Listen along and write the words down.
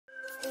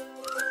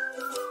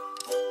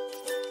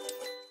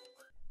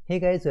Hey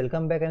guys,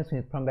 welcome back. I'm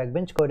Smith from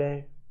Backbench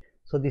Coder.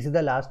 So this is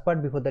the last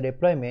part before the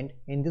deployment.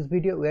 In this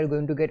video, we are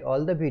going to get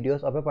all the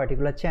videos of a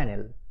particular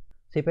channel.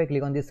 So if I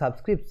click on the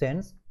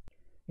subscriptions,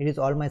 it is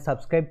all my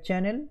subscribed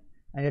channel,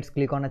 and let's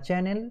click on a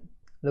channel.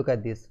 Look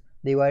at this.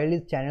 The URL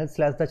is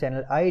channel/the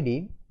channel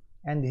ID,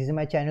 and this is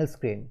my channel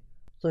screen.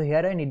 So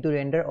here I need to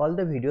render all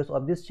the videos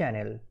of this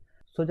channel.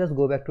 So just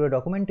go back to the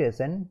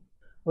documentation.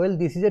 Well,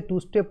 this is a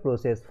two-step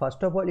process.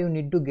 First of all, you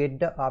need to get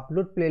the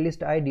upload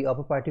playlist ID of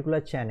a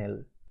particular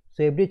channel.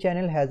 So every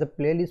channel has a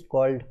playlist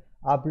called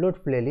upload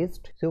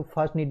playlist. So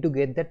first need to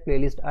get that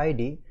playlist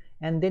ID,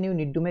 and then you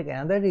need to make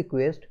another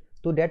request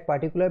to that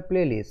particular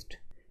playlist,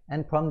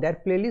 and from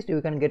that playlist you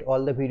can get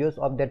all the videos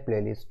of that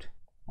playlist.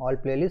 All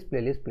playlist.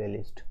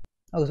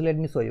 Okay, so let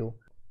me show you.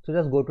 So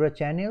just go to the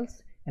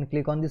channels and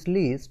click on this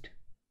list,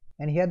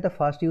 and here the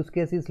first use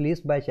case is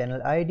list by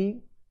channel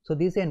ID. So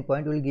this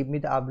endpoint will give me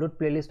the upload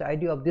playlist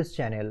ID of this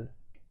channel,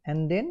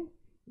 and then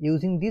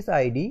using this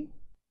ID,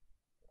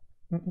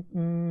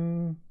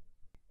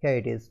 here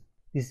it is.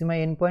 This is my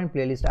endpoint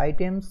playlist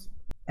items,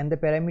 and the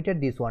parameter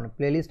this one,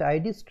 playlist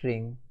ID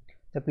string.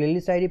 The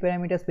playlist ID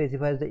parameter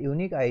specifies the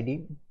unique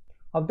ID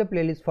of the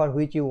playlist for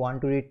which you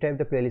want to retrieve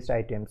the playlist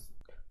items.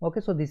 Okay,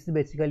 so this is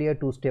basically a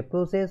two-step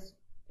process.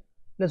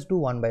 Let's do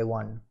one by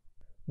one.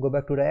 Go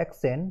back to the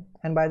accent,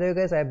 and by the way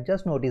guys, I have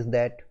just noticed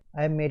that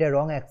I have made a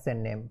wrong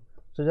accent name.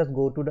 So just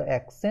go to the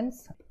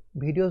accents,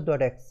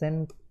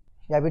 videos.accent.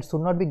 Yeah, it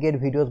should not be get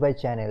videos by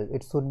channel.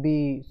 It should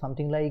be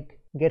something like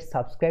get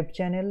subscribed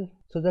channel.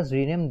 So just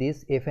rename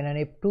this F1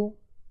 and F2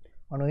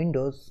 on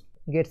Windows.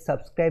 Get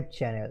subscribed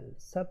channel,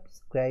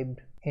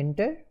 subscribed,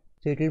 enter.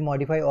 So it will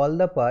modify all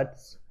the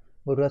parts.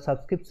 Go to the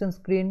subscription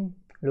screen.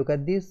 Look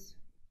at this.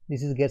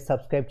 This is get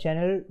subscribed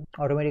channel,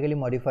 automatically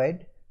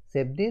modified.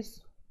 Save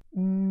this.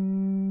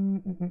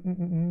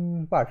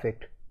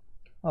 Perfect.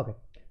 Okay.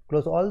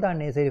 Close all the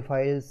unnecessary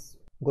files.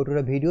 Go to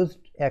the videos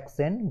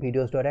accent,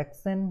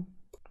 videos.accent.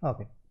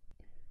 Okay.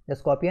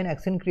 Just copy an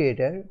accent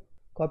creator.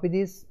 Copy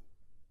this.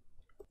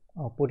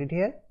 Put it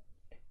here.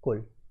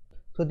 Cool.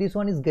 So this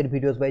one is get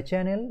videos by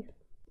channel.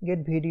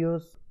 Get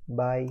videos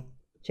by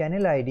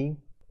channel ID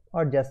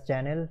or just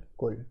channel.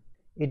 Cool.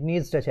 It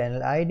needs the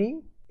channel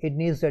ID. It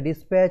needs the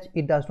dispatch.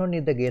 It does not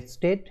need the get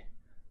state.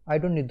 I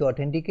don't need the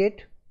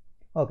authenticate.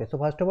 Okay. So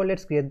first of all,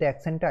 let's create the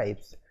accent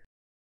types.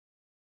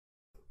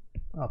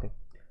 Okay.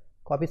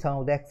 Copy some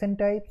of the accent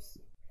types.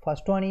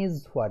 First one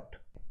is what?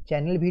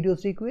 Channel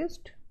videos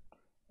request.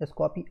 Just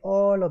copy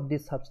all of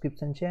this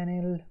subscription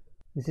channel.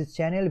 This is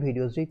channel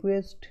videos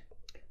request.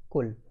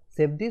 Cool.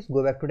 Save this.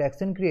 Go back to the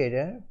accent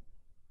creator.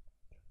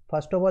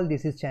 First of all,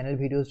 this is channel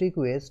videos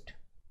request.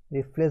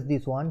 Replace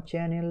this one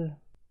channel.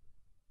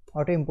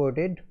 Auto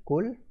imported.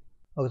 Cool.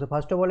 Okay, so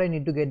first of all, I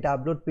need to get the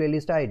upload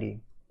playlist ID.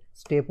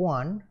 Step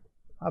 1,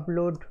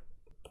 upload,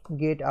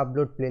 get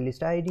upload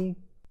playlist ID.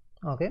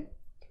 Okay.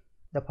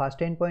 The first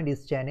endpoint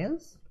is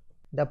channels.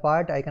 The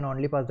part I can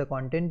only pass the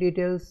content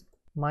details.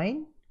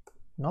 Mine.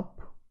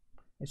 Nope.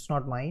 It's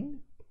not mine.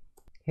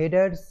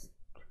 Headers.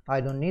 I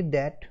don't need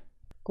that.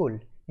 Cool.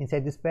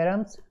 Inside this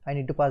params, I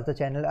need to pass the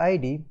channel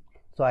ID.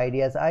 So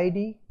ID as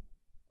ID.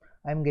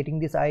 I'm getting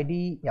this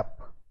ID. Yep.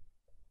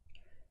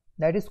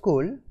 That is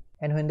cool.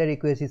 And when the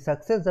request is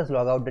success, just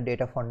log out the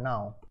data for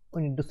now.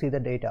 We need to see the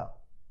data.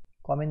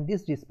 Comment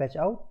this dispatch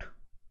out.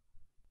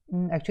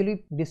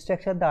 Actually,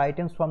 distract the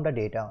items from the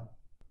data.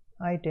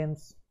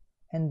 Items,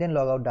 and then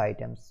log out the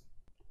items.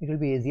 It will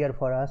be easier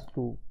for us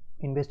to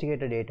investigate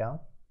the data.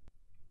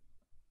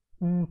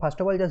 First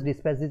of all, just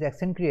dispatch this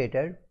accent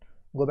creator.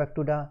 Go back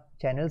to the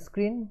channel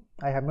screen.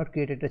 I have not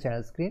created the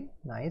channel screen.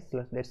 Nice.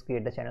 Let's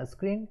create the channel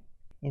screen.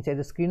 Inside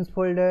the screens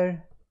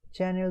folder,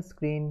 channel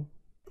screen.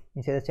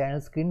 Inside the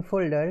channel screen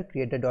folder,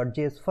 create the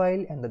 .js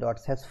file and the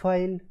 .sass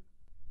file.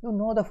 You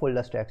know the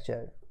folder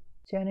structure.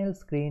 Channel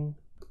screen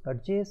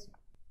 .js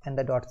and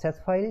the .sass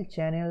file,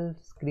 channel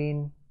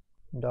screen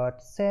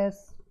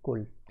 .sass.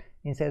 Cool.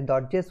 Inside the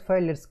 .js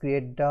file, let's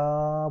create the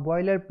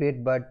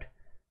boilerplate, but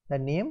the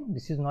name,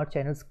 this is not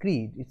channel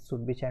screen, it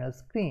should be channel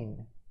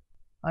screen.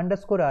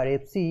 Underscore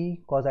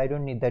RFC, cause I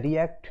don't need the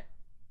React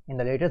in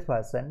the latest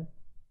version.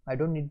 I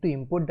don't need to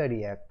import the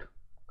React.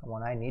 Come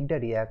on, I need the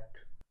React.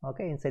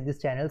 Okay, inside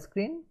this channel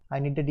screen, I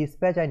need the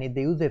dispatch, I need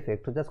the use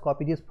effect. So just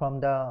copy this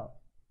from the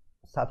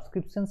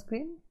subscription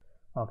screen.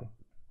 Okay,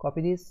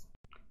 copy this.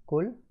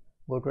 Cool.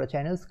 Go to the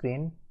channel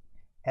screen.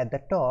 At the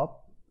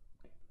top,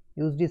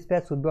 use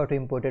dispatch should be auto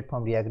imported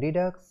from React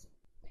Redux.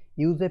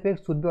 Use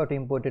effect should be auto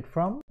imported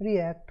from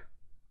React.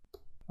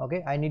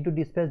 Okay, I need to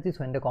dispatch this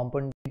when the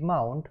component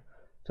mount.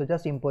 So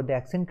just import the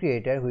accent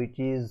creator, which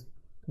is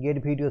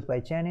get videos by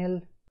channel.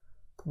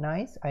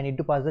 Nice. I need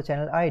to pass the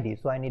channel ID.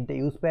 So I need the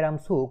use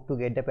params hook to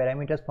get the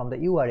parameters from the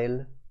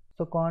URL.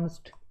 So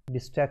const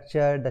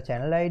destructure the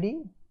channel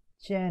ID,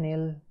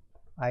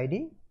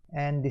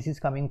 and this is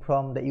coming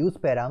from the use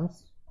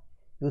params.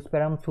 Use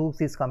params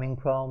hooks is coming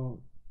from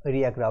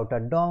React router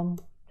DOM.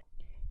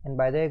 And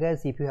by the way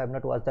guys, if you have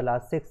not watched the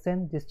last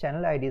section, this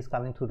channel ID is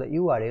coming through the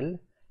URL.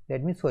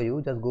 Let me show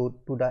you. Just go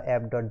to the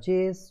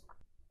app.js.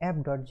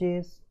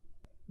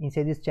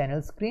 Inside this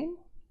channel screen,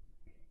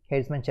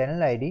 Here's my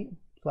channel ID.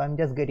 So I'm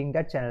just getting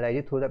that channel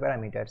ID through the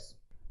parameters.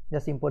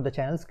 Just import the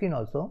channel screen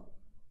also.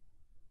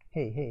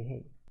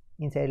 Hey.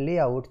 Inside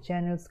layout,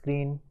 channel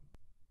screen,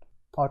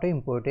 auto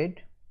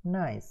imported.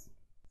 Nice.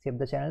 Save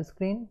the channel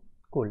screen.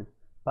 Cool.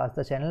 Pass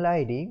the channel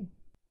ID.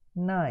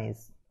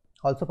 Nice.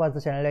 Also pass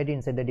the channel ID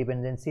inside the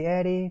dependency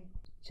array.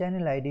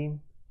 Channel ID.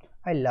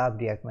 I love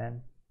React,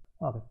 man.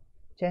 Okay.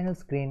 Channel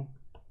screen.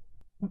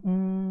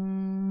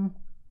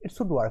 It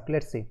should work.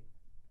 Let's see.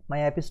 My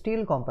app is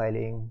still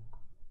compiling.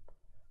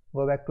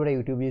 Go back to the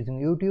YouTube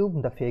using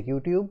YouTube, the fake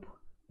YouTube.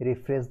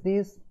 Refresh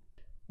this.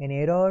 An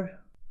error.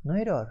 No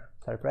error.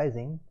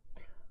 Surprising.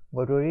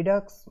 Go to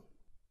Redux,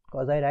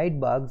 cause I write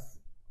bugs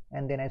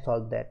and then I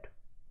solve that.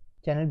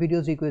 Channel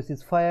videos request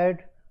is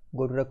fired.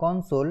 Go to the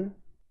console.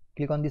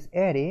 Click on this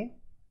array.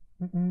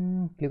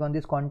 Click on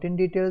this content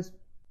details.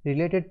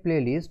 Related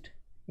playlist.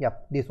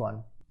 Yep, this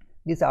one.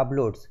 This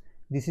uploads.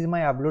 This is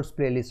my uploads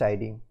playlist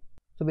ID.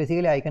 So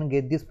basically I can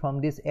get this from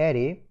this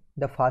array.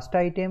 The first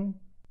item,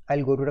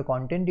 I'll go to the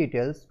content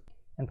details,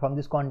 and from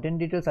this content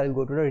details I'll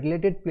go to the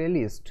related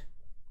playlist.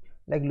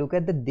 Like, look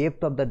at the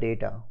depth of the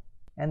data,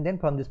 and then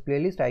from this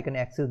playlist I can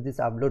access this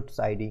uploads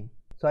ID.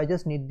 So I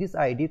just need this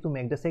ID to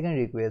make the second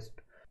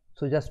request.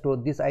 So just store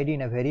this ID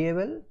in a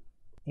variable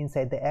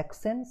inside the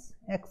accents,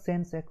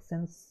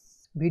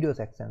 videos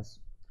accents.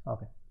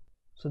 Okay,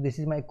 so this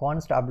is my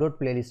const upload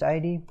playlist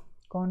ID.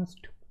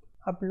 Const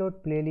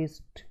upload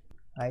playlist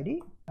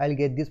ID. I'll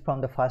get this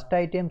from the first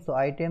item. So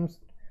items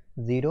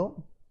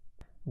 0,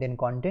 then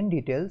content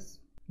details,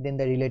 then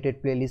the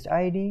related playlist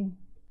ID,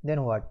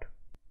 then what?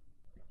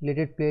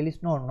 Related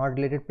playlist, no, not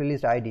related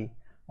playlist ID,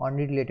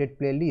 only related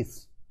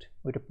playlist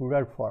with a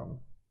plural form,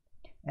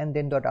 and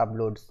then dot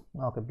uploads.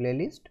 Okay,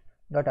 playlist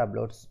dot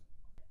uploads.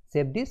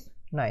 Save this.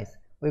 Nice.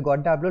 We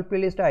got the upload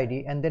playlist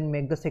ID, and then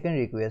make the second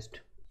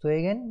request. So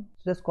again,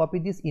 just copy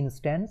this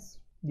instance,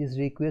 this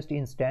request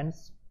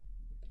instance,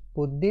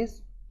 put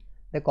this.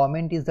 The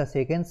comment is the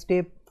second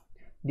step.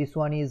 This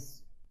one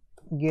is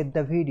get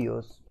the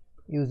videos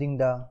using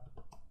the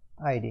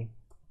ID.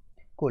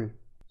 Cool.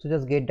 So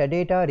just get the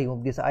data,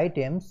 remove these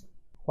items.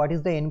 What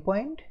is the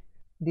endpoint?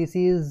 This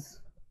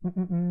is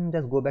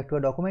just go back to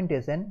a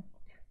documentation.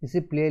 This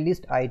is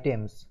playlist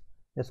items.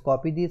 Just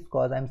copy this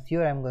cause I'm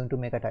sure I'm going to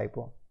make a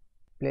typo.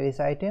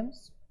 Playlist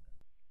items.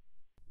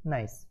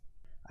 Nice.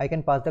 I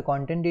can pass the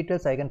content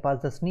details, I can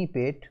pass the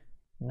snippet.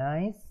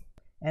 Nice.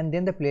 And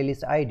then the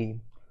playlist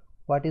ID.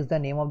 What is the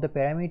name of the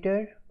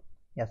parameter?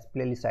 Yes,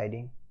 playlist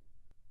ID.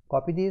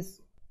 Copy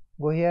this.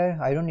 Go here.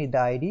 I don't need the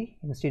ID.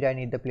 Instead, I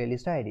need the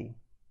playlist ID.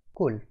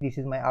 Cool. This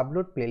is my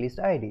upload playlist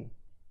ID.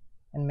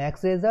 And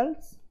max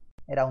results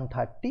around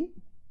 30.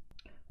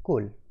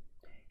 Cool.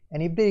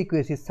 And if the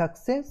request is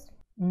success,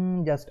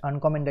 just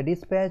uncomment the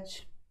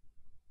dispatch.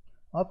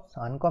 Oops,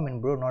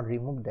 uncomment, bro, not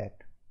remove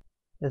that.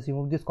 Just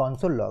remove this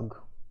console log.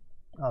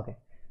 Okay.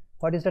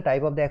 What is the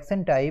type of the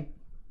accent type?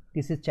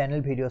 This is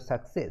channel video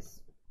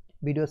success.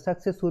 Video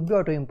success should be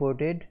auto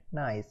imported.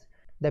 Nice.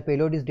 The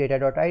payload is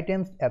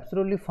data.items.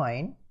 Absolutely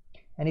fine.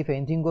 And if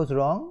anything goes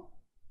wrong,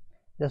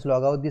 just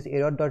log out this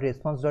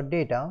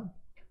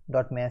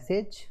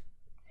error.response.data.message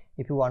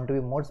if you want to be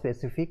more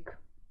specific.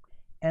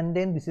 And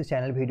then this is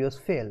channel videos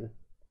fail.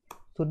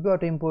 Should be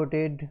auto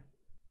imported.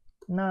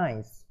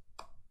 Nice.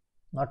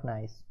 Not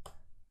nice.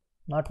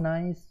 Not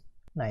nice.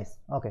 Nice.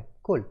 Okay,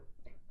 cool.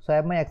 So I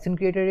have my accent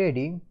creator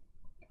ready.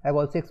 I've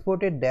also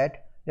exported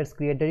that. Let's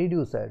create the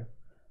reducer.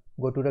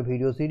 Go to the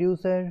videos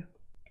reducer,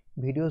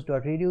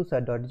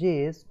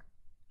 videos.reducer.js.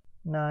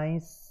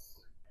 Nice.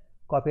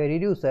 Copy a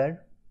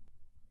reducer.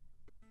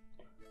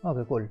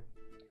 Okay, cool.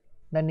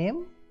 The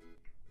name,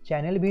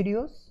 channel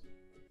videos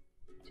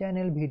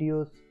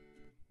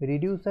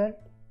reducer.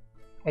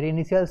 At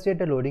initial state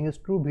the loading is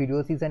true,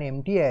 videos is an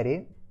empty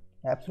array.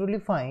 Absolutely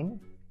fine.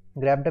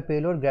 Grab the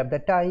payload, grab the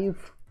type.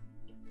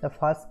 The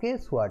first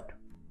case, what?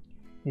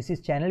 This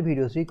is channel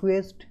videos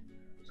request,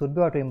 should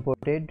be auto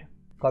imported.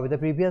 Copy the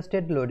previous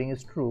state, loading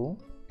is true.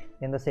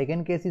 Then the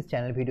second case is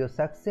channel video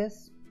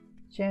success,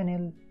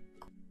 channel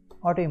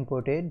auto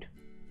imported.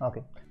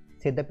 Okay,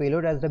 set the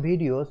payload as the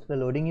videos, the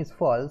loading is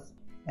false.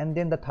 And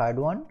then the third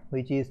one,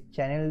 which is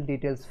channel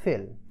details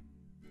fail.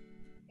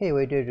 Hey,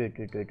 wait.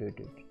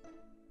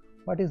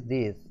 What is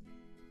this?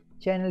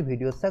 Channel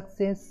video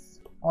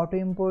success, auto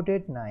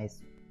imported.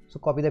 Nice. So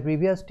copy the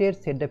previous state,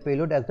 set the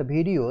payload as the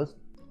videos,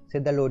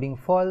 set the loading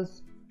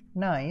false.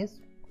 Nice.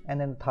 And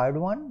then the third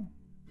one,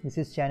 this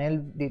is channel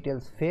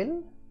details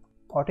fail,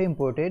 auto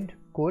imported.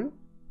 Cool.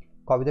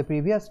 Copy the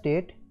previous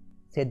state,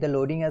 set the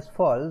loading as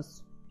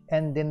false,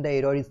 and then the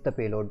error is the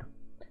payload.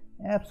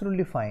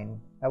 Absolutely fine.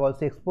 I've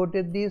also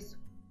exported this.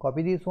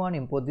 Copy this one,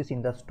 import this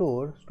in the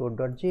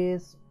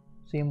store.js.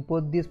 So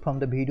import this from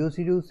the videos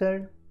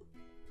reducer,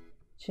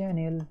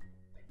 channel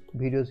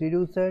videos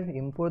reducer,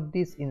 import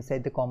this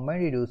inside the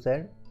combined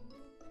reducer,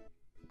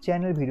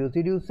 channel videos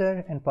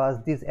reducer, and pass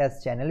this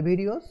as channel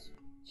videos.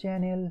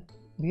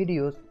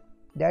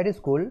 That is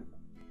cool.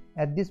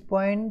 At this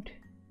point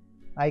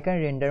I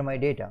can render my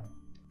data.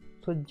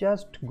 So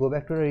just go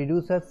back to the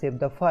reducer, save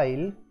the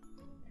file,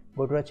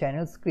 go to the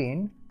channel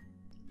screen,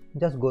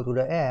 just go to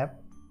the app.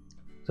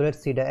 So let's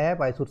see the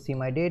app. I should see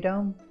my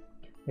data,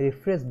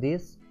 refresh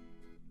this,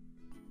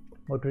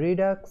 go to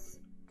Redux.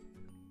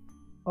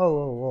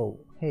 Oh,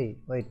 hey,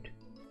 wait,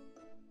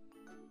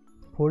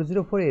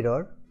 404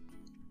 error.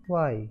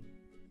 Why?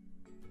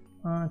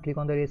 Click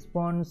on the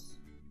response.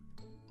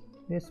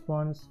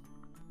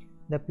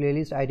 The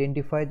playlist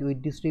identified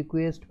with this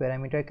request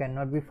parameter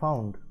cannot be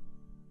found.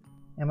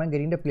 Am I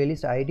getting the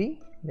playlist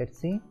ID? Let's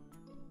see.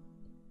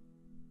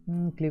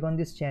 Click on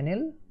this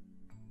channel.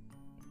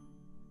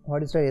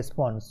 What is the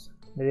response?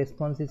 The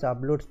response is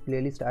uploads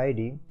playlist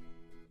ID.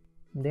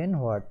 Then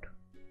what?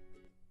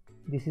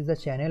 This is the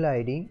channel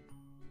ID.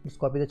 Just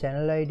copy the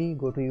channel ID,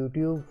 go to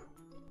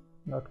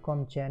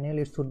youtube.com channel.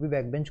 It should be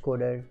backbench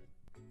coder.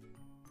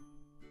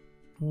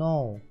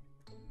 No,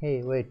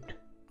 hey, wait,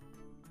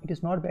 it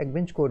is not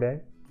backbench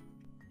coder.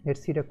 Let's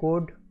see the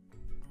code.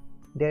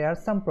 There are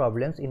some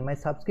problems in my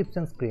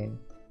subscription screen.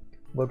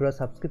 Go to a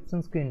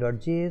subscription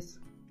screen.js.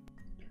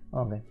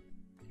 Okay,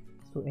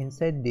 so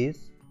inside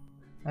this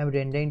I am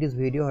rendering this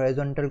video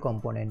horizontal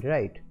component,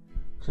 right?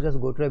 So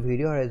just go to a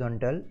video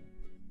horizontal.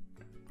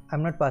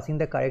 I'm not passing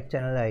the correct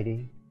channel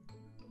ID.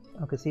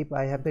 Okay, see, if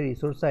I have the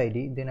resource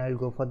ID, then I will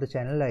go for the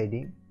channel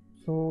ID.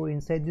 So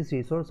inside this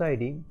resource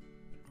ID,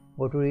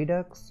 go to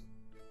Redux,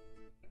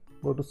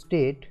 go to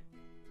state,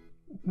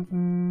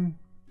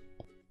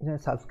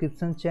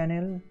 subscription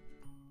channel,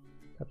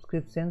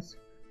 subscriptions.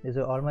 These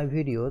are all my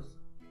videos.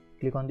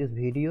 Click on these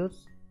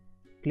videos,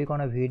 click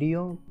on a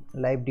video,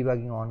 live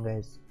debugging on,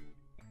 guys.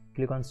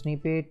 Click on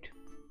snippet,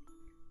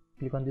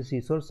 click on this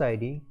resource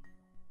ID.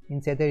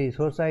 Inside the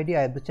resource ID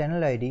I have the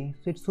channel ID,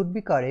 so it should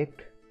be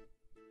correct.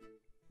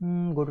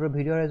 Go to the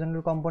video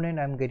horizontal component.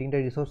 I'm getting the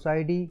resource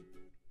ID.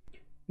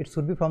 It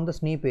should be from the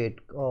snippet.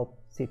 Oh,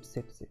 sit.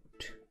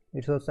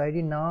 Resource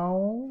ID.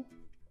 Now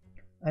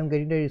I'm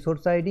getting the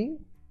resource ID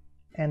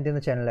and then the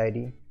channel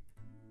ID.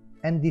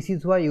 And this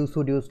is why you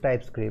should use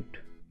TypeScript.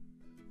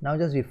 Now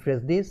just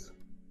refresh this.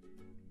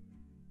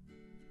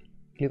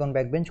 Click on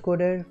backbench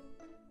coder.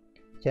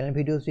 Channel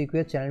videos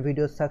request, channel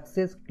videos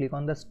success. Click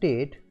on the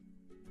state.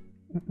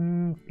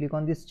 Click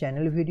on this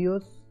channel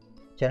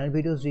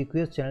videos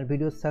request, channel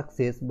videos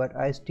success, but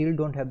I still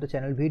don't have the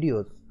channel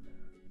videos.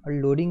 Our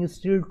loading is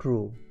still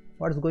true.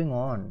 What's going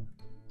on?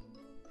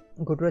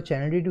 Go to a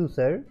channel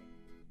reducer,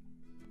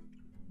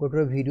 go to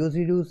a videos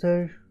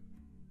reducer.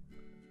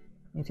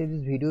 Inside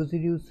this videos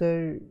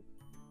reducer,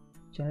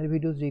 channel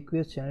videos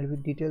request, channel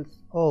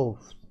details. Oh,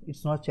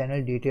 it's not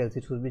channel details,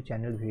 it should be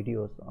channel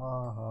videos.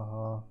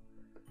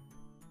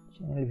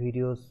 Channel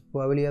videos,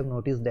 probably I've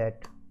noticed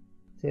that.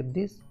 Save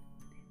this,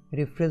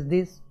 refresh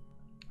this.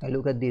 I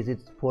look at this,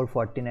 it's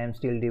 4:14. I'm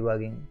still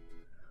debugging.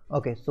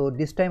 Okay, so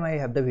this time I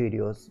have the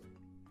videos.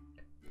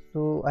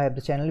 So I have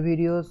the channel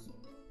videos.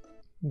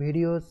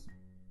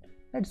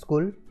 That's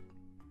cool.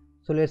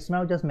 So let's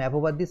now just map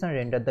over this and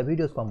render the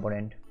videos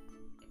component.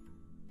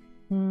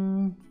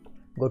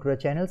 Go to the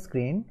channel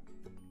screen.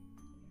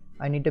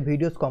 I need the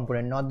videos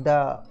component, not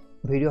the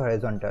video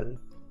horizontal.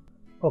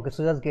 Okay,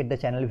 so just get the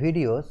channel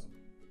videos.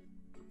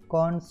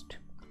 Const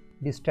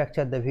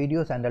destructure the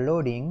videos and the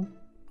loading.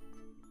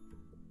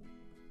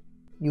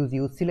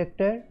 Use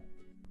selector,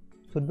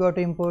 should be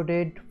auto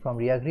imported from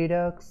React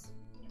Redux.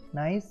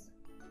 Nice.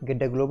 Get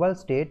the global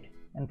state,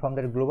 and from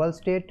the global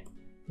state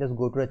just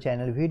go to the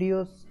channel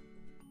videos.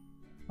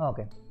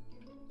 Okay,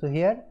 so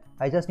here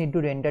I just need to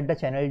render the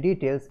channel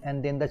details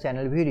and then the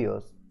channel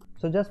videos.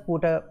 So just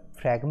put a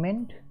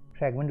fragment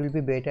will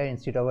be better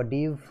instead of a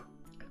div.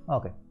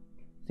 Okay,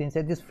 so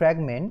inside this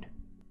fragment,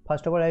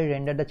 first of all I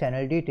render the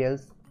channel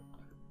details.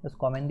 Just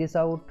comment this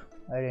out.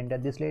 I render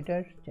this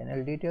later.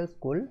 Channel details,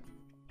 cool.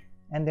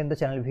 And then the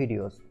channel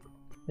videos.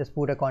 Just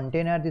put a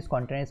container. This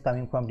container is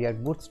coming from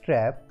React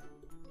Bootstrap.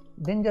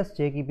 Then just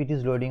check if it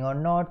is loading or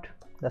not.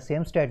 The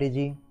same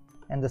strategy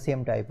and the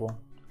same typo.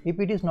 If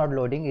it is not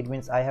loading, it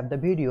means I have the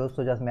videos,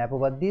 so just map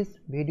over these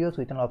videos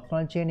with an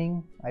optional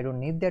chaining. I don't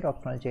need that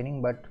optional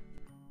chaining, but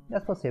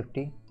just for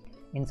safety.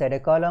 Inside a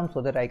column so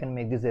that I can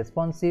make this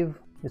responsive.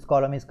 This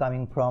column is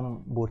coming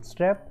from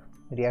Bootstrap.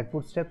 React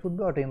Bootstrap should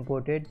be auto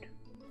imported.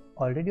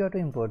 Already auto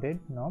imported.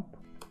 Nope.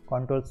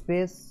 Control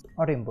space,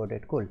 auto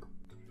imported. Cool.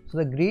 So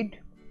the grid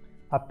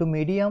up to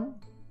medium,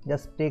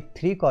 just take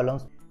 3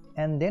 columns,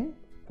 and then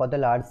for the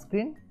large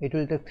screen it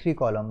will take 3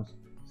 columns,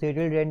 so it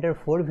will render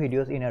 4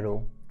 videos in a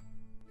row.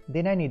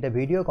 Then I need the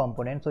video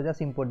component, so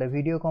just import the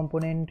video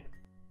component.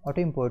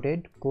 Auto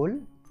imported. Cool.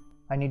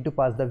 I need to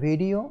pass the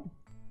video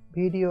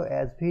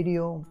as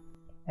video,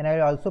 and I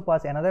will also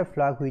pass another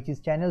flag which is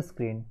channel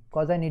screen,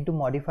 because I need to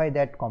modify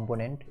that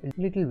component a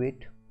little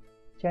bit.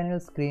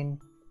 Channel screen.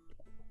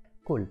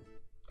 Cool.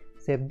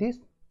 Save this.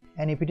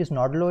 And if it is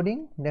not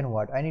loading, then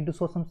what? I need to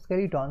show some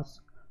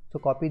skeletons. So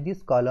copy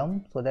this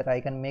column so that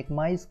I can make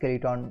my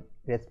skeleton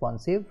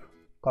responsive.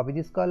 Copy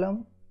this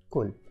column.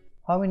 Cool.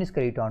 How many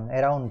skeleton?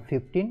 Around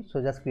 15.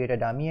 So just create a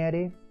dummy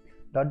array.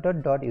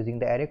 Dot using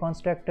the array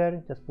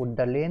constructor. Just put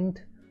the length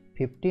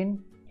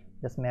 15.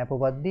 Just map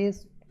over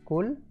this.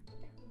 Cool.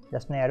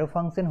 Just an arrow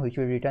function which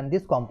will return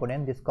this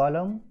component, this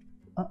column.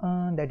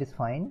 That is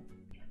fine.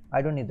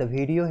 I don't need the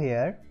video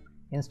here,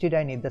 instead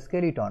I need the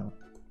skeleton.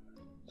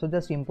 So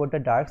just import the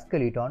dark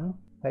skeleton.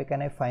 Where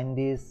can I find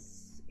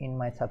this? In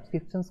my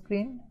subscription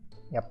screen?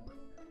 Yep,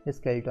 the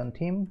skeleton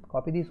theme.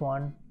 Copy this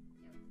one,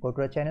 go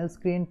to the channel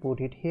screen, put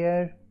it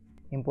here,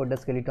 import the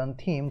skeleton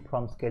theme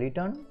from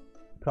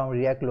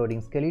React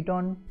loading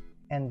skeleton,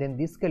 and then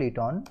this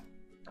skeleton,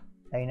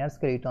 the inner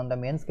skeleton, the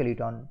main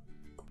skeleton.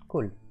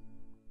 Cool.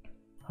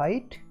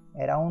 Height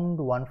around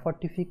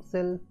 140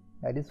 pixel,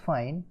 that is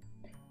fine.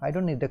 I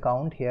don't need the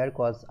count here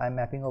because I'm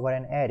mapping over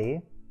an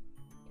array.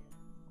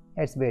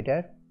 It's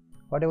better.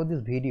 What about this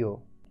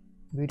video?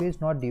 Video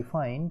is not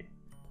defined.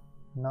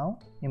 Now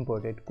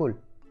import it. Cool.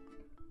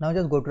 Now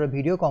just go to the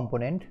video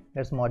component.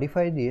 Let's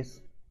modify this.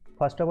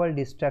 First of all,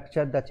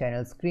 destructure the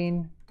channel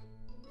screen.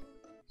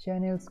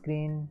 Channel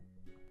screen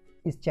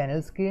is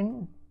channel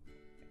screen.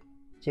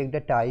 Check the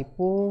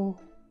typo.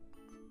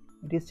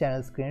 It is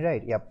channel screen,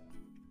 right? Yep.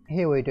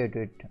 Hey, wait.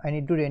 I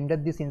need to render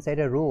this inside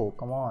a row.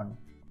 Come on.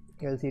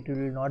 Else it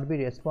will not be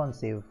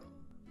responsive.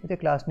 With a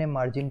class name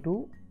margin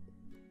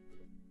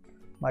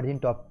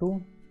top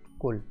 2.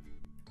 Cool.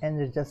 And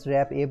let's just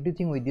wrap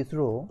everything with this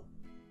row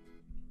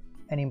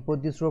and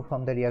import this row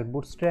from the React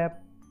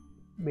Bootstrap.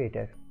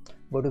 Better.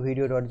 Go to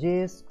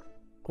video.js.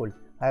 Cool.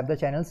 I have the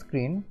channel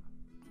screen.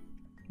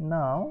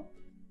 Now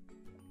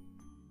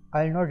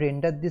I'll not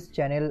render this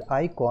channel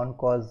icon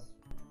because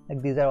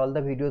like these are all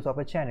the videos of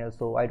a channel,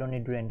 so I don't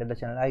need to render the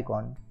channel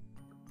icon.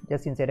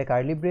 Just inside a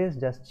curly brace,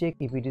 just check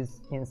if it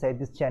is inside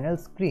this channel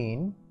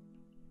screen.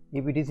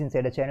 If it is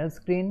inside a channel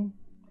screen,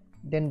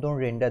 then don't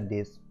render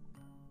this.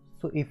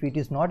 So if it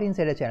is not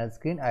inside a channel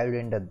screen, I will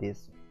render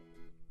this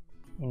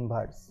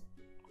inverse.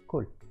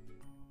 Cool.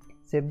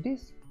 Save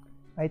this.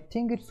 I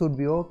think it should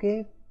be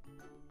okay.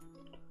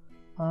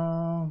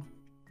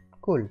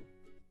 Cool.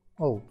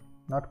 Oh,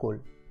 not cool.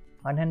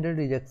 Unhandled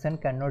rejection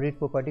cannot read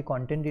property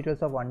content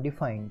details of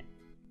undefined.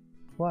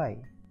 Why?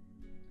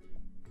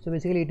 So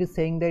basically it is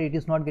saying that it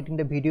is not getting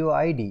the video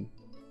ID.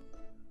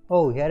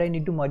 Oh, here I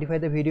need to modify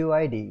the video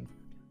ID.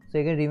 So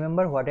you can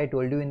remember what I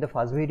told you in the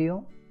first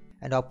video.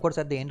 And of course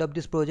at the end of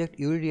this project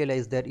you will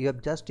realize that you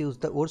have just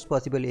used the worst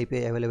possible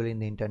API available in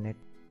the internet.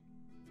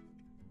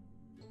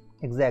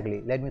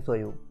 Exactly, let me show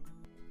you.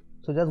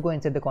 So just go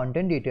inside the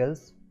content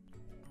details,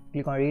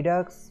 click on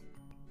Redux.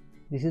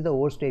 This is the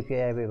worst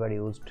API I have ever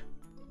used.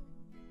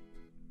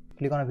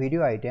 Click on a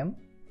video item.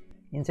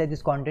 Inside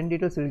this content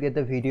details you will get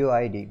the video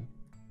ID.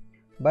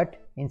 But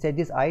inside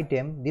this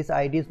item, this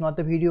ID is not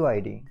the video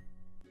ID.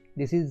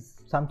 This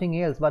is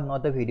something else but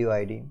not the video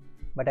ID.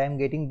 But I am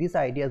getting this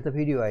ID as the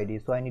video ID.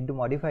 So I need to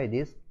modify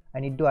this. I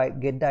need to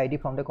get the ID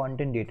from the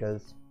content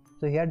details.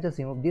 So here just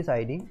remove this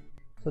ID.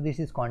 So this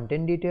is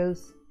content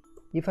details.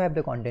 If I have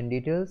the content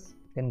details,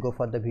 then go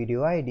for the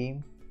video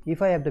ID.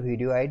 If I have the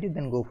video ID,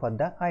 then go for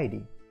the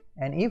ID.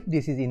 And if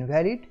this is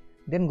invalid,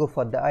 then go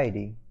for the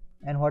ID.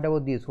 And what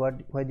about this?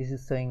 Why this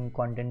is saying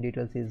content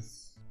details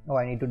is... Oh,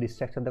 I need to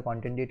destructure the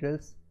content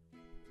details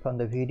from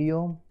the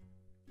video.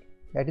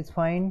 That is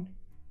fine.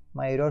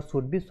 My error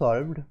should be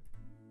solved.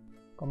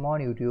 Come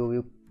on YouTube,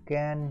 you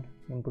can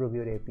improve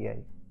your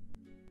API.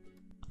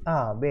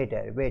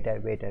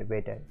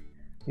 Better.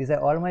 These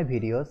are all my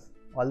videos,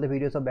 all the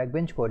videos of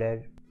Backbench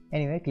Coder.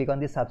 Anyway, click on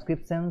the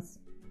subscriptions.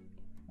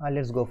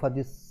 Let's go for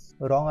this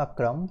wrong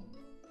Akram.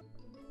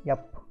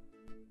 Yep.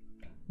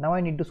 Now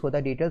I need to show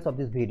the details of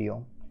this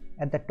video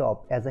at the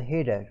top as a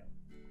header.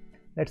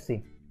 Let's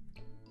see.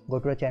 Go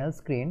to a channel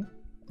screen,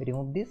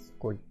 remove this.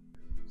 Cool.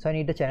 So I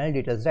need the channel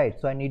details, right?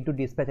 So I need to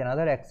dispatch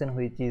another action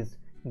which is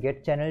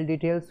get channel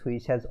details,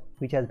 which has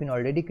been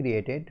already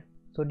created.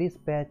 So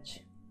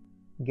dispatch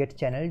get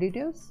channel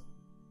details.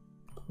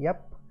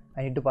 Yep.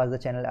 I need to pass the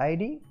channel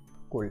ID.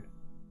 Cool.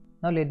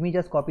 Now let me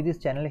just copy this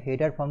channel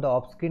header from the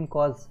off screen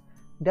cause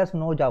there's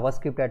no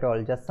JavaScript at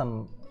all, just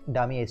some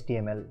dummy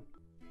HTML.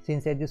 So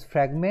inside this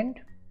fragment,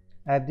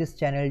 I have this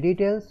channel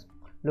details.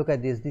 Look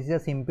at this. This is a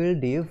simple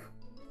div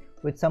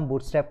with some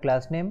bootstrap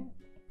class name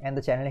and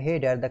the channel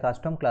header, the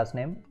custom class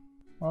name.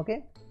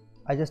 Okay,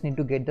 I just need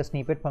to get the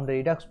snippet from the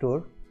Redux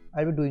store.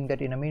 I'll be doing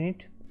that in a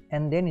minute.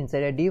 And then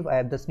inside a div I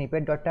have the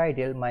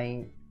snippet.title,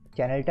 my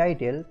channel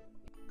title,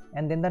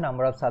 and then the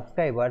number of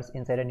subscribers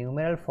inside a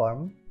numeral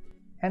form,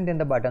 and then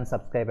the button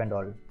subscribe and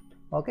all.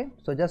 Okay,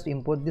 so just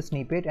import the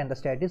snippet and the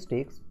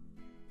statistics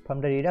from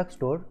the Redux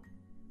store.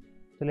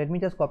 So let me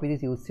just copy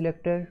this use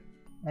selector,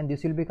 and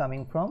this will be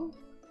coming from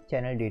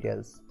channel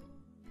details.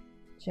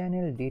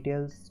 Channel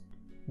details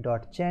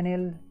dot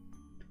channel.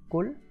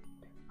 Cool.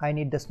 I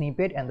need the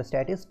snippet and the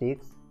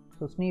statistics.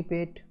 So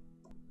snippet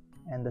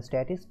and the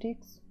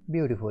statistics.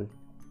 Beautiful.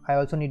 I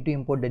also need to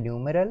import the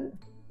numeral.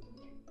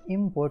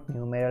 Import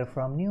numeral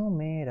from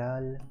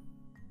numeral.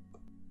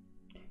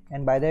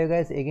 And by the way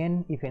guys,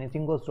 again, if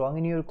anything goes wrong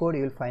in your code,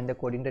 you will find the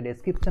code in the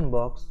description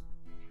box.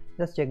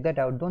 Just check that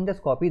out. Don't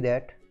just copy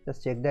that.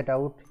 Just check that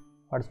out.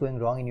 What's going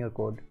wrong in your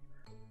code.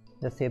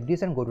 Just save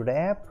this and go to the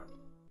app.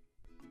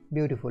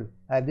 Beautiful.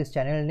 I have this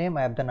channel name.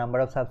 I have the number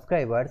of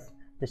subscribers.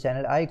 The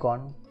channel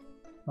icon.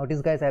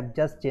 Notice guys, I have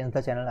just changed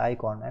the channel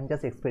icon. I'm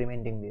just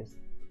experimenting this.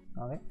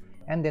 Okay.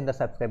 And then the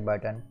subscribe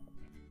button.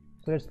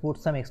 So let's put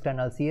some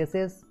external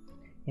CSS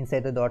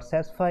inside the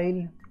 .sass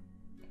file.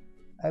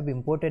 I've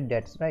imported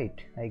that, right?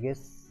 I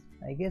guess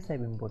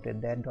I've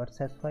imported that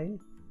 .sass file.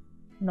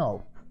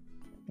 No,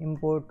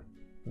 import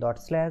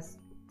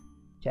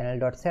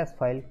 .channel.sass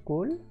file.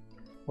 Cool.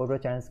 Go to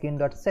channel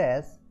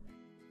skin.sass.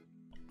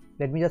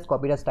 Let me just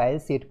copy the style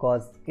sheet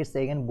cause it's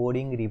again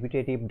boring,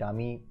 repetitive,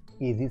 dummy,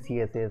 easy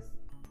CSS.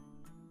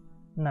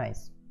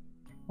 Nice.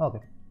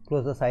 Okay,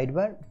 close the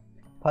sidebar.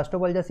 First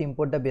of all, just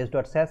import the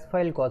base.sass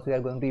file cause we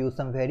are going to use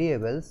some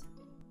variables.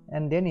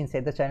 And then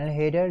inside the channel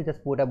header,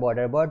 just put a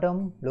border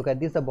bottom. Look at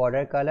this, the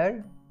border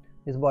color.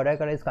 This border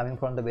color is coming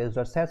from the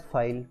base.sass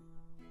file.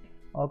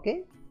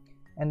 Okay.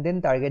 And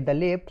then target the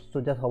left.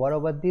 So just hover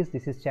over this.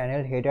 This is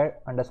channel header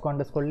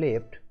 __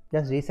 left.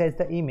 Just resize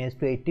the image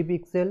to 80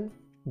 pixel.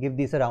 Give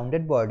this a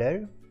rounded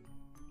border.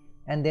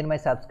 And then my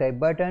subscribe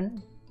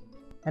button.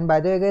 And by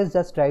the way guys,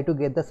 just try to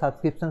get the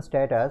subscription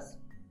status,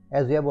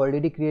 as we have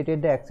already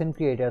created the accent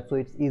creator, so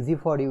it's easy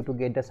for you to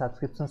get the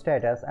subscription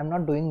status. I'm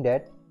not doing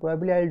that.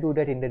 Probably I'll do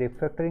that in the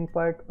refactoring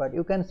part, but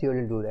you can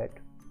surely do that.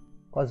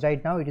 Cause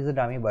right now it is a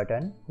dummy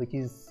button which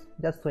is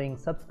just showing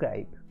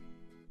subscribe.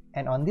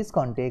 And on this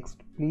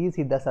context, please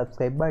hit the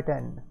subscribe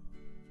button.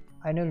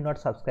 I know you'll not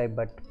subscribe,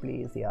 but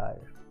please, yeah.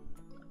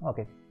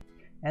 Okay.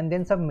 And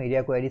then some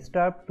media query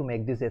stuff to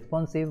make this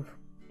responsive.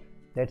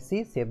 Let's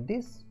see, save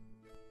this.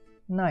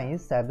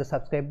 Nice, I have the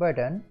subscribe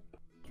button.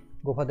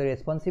 Go for the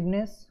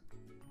responsiveness.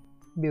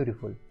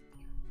 Beautiful.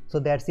 So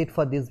that's it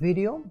for this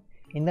video.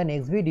 In the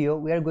next video,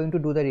 we are going to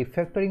do the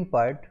refactoring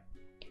part,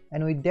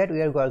 and with that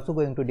we are also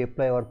going to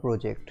deploy our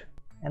project.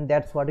 And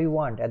that's what we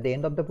want. At the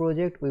end of the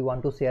project, we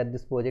want to share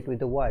this project with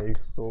the world.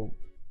 So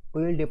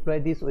we will deploy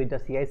this with the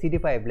CI/CD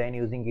pipeline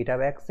using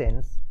GitHub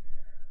Actions.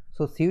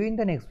 So see you in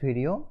the next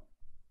video.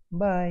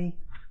 Bye.